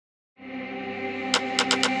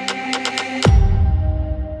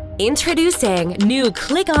Introducing new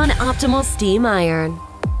Clikon Optimal Steam Iron,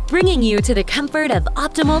 bringing you to the comfort of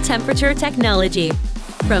optimal temperature technology.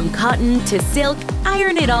 From cotton to silk,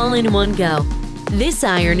 iron it all in one go. This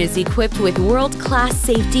iron is equipped with world-class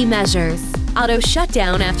safety measures. Auto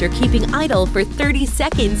shutdown after keeping idle for 30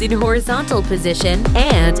 seconds in horizontal position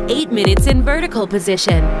and 8 minutes in vertical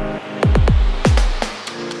position.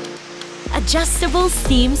 Adjustable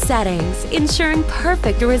steam settings, ensuring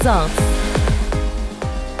perfect results.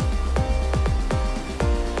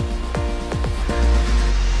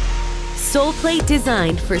 Sole plate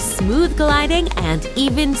designed for smooth gliding and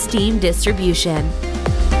even steam distribution.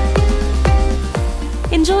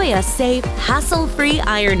 Enjoy a safe, hassle-free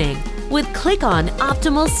ironing with Clikon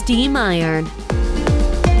Optimal Steam Iron.